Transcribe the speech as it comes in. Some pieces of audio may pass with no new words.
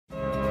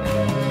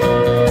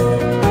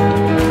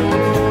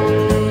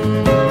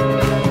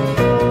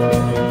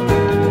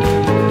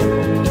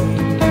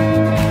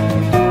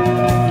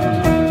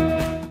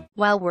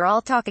While we're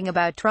all talking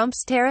about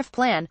Trump's tariff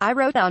plan, I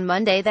wrote on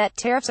Monday that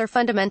tariffs are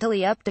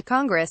fundamentally up to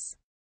Congress.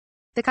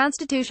 The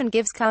Constitution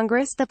gives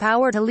Congress the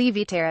power to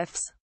levy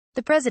tariffs.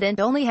 The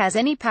president only has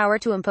any power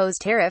to impose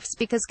tariffs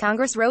because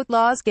Congress wrote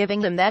laws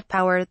giving them that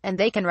power, and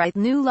they can write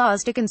new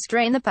laws to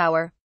constrain the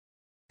power.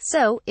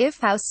 So,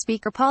 if House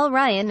Speaker Paul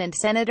Ryan and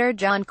Senator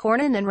John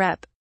Cornyn and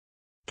Rep.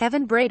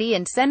 Kevin Brady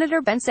and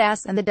Senator Ben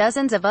Sasse and the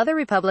dozens of other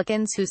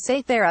Republicans who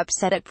say they're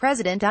upset at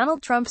President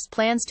Donald Trump's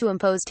plans to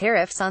impose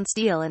tariffs on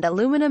steel and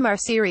aluminum are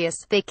serious,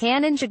 they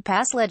can and should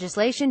pass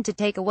legislation to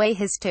take away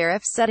his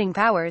tariff-setting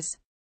powers.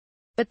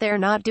 But they're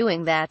not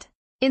doing that.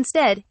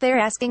 Instead, they're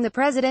asking the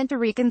president to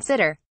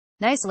reconsider.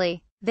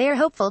 Nicely. They're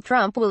hopeful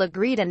Trump will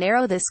agree to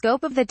narrow the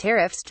scope of the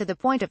tariffs to the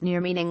point of near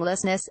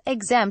meaninglessness,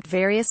 exempt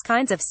various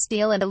kinds of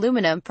steel and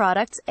aluminum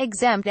products,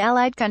 exempt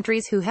allied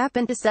countries who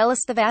happen to sell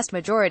us the vast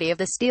majority of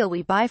the steel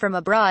we buy from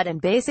abroad,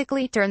 and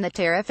basically turn the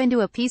tariff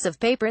into a piece of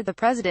paper the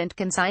president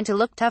can sign to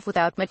look tough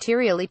without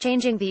materially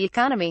changing the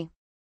economy.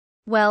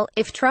 Well,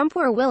 if Trump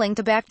were willing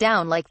to back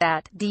down like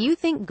that, do you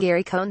think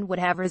Gary Cohn would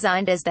have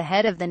resigned as the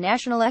head of the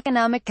National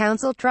Economic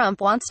Council? Trump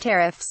wants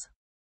tariffs.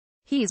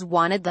 He's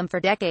wanted them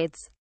for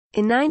decades.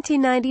 In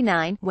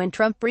 1999, when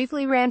Trump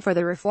briefly ran for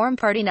the Reform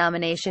Party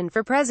nomination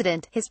for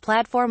president, his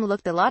platform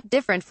looked a lot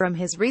different from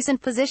his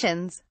recent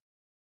positions.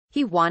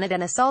 He wanted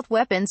an assault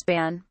weapons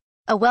ban,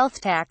 a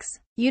wealth tax,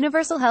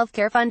 universal health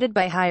care funded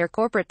by higher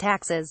corporate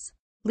taxes,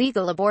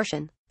 legal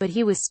abortion, but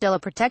he was still a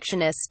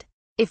protectionist.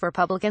 If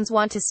Republicans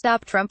want to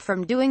stop Trump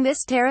from doing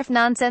this tariff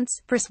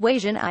nonsense,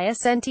 persuasion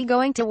isn't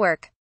going to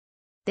work.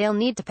 They'll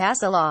need to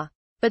pass a law.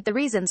 But the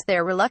reasons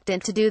they're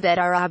reluctant to do that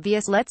are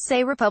obvious. Let's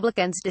say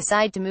Republicans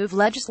decide to move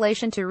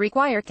legislation to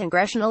require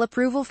congressional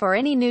approval for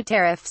any new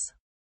tariffs.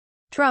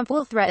 Trump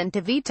will threaten to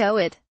veto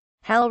it.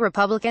 Hell,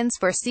 Republicans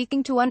for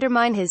seeking to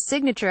undermine his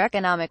signature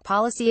economic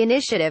policy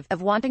initiative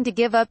of wanting to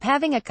give up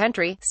having a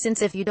country,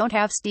 since if you don't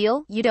have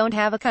steel, you don't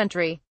have a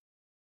country.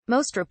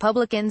 Most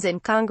Republicans in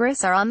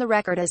Congress are on the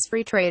record as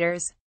free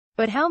traders.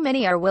 But how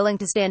many are willing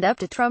to stand up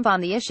to Trump on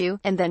the issue,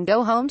 and then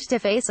go home to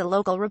face a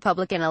local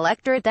Republican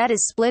electorate that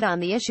is split on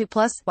the issue?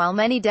 Plus, while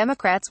many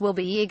Democrats will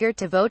be eager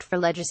to vote for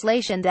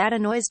legislation that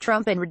annoys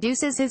Trump and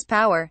reduces his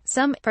power,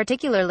 some,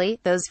 particularly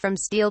those from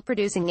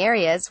steel-producing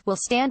areas, will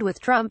stand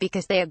with Trump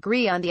because they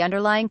agree on the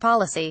underlying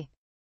policy.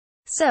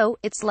 So,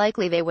 it's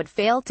likely they would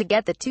fail to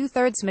get the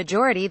two-thirds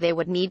majority they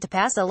would need to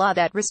pass a law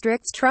that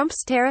restricts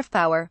Trump's tariff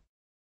power.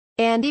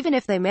 And even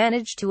if they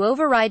manage to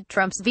override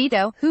Trump's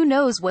veto, who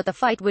knows what the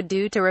fight would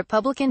do to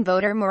Republican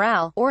voter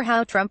morale, or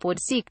how Trump would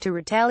seek to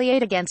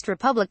retaliate against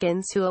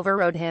Republicans who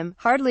overrode him.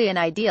 Hardly an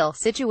ideal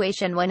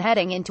situation when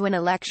heading into an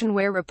election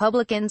where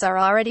Republicans are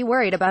already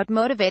worried about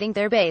motivating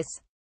their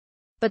base.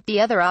 But the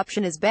other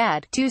option is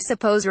bad, too.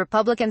 Suppose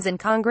Republicans in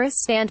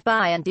Congress stand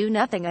by and do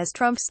nothing as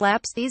Trump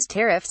slaps these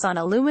tariffs on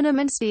aluminum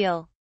and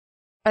steel.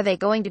 Are they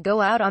going to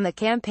go out on the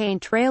campaign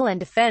trail and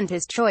defend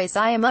his choice?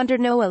 I am under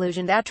no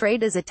illusion that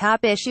trade is a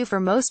top issue for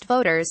most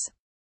voters.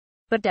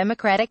 But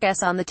Democratic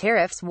S on the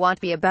tariffs won't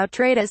be about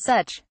trade as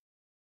such.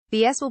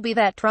 The S will be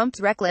that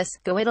Trump's reckless,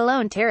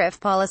 go-it-alone tariff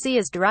policy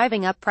is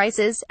driving up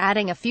prices,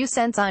 adding a few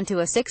cents onto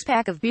a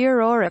six-pack of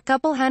beer or a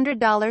couple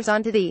 $100s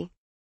onto the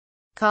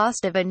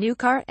cost of a new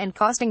car, and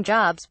costing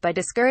jobs by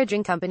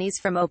discouraging companies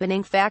from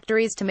opening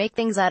factories to make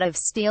things out of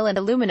steel and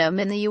aluminum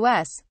in the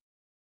U.S.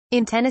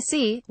 In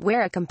Tennessee,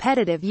 where a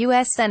competitive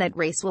U.S. Senate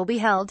race will be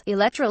held,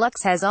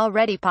 Electrolux has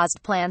already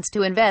paused plans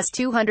to invest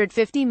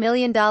 $250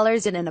 million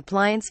in an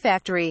appliance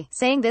factory,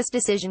 saying this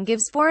decision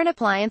gives foreign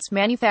appliance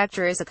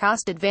manufacturers a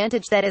cost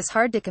advantage that is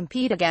hard to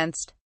compete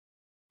against.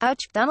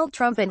 Ouch. Donald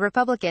Trump and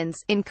Republicans,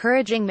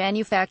 encouraging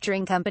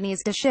manufacturing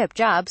companies to ship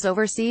jobs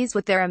overseas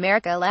with their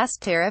America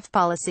Last tariff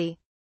policy.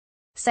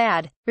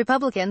 Sad.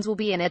 Republicans will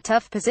be in a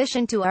tough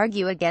position to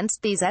argue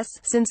against these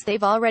since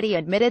they've already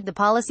admitted the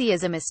policy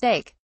is a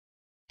mistake.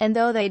 And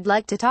though they'd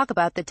like to talk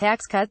about the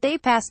tax cut they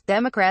passed,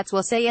 Democrats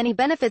will say any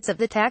benefits of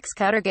the tax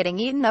cut are getting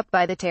eaten up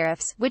by the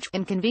tariffs, which,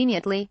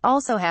 inconveniently,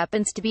 also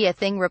happens to be a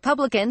thing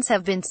Republicans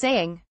have been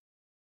saying.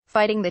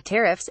 Fighting the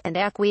tariffs and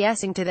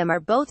acquiescing to them are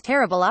both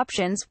terrible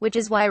options, which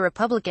is why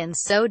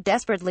Republicans so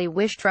desperately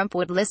wish Trump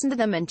would listen to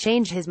them and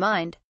change his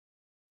mind.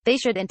 They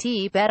shouldn't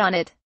bet on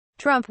it.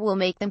 Trump will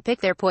make them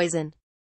pick their poison.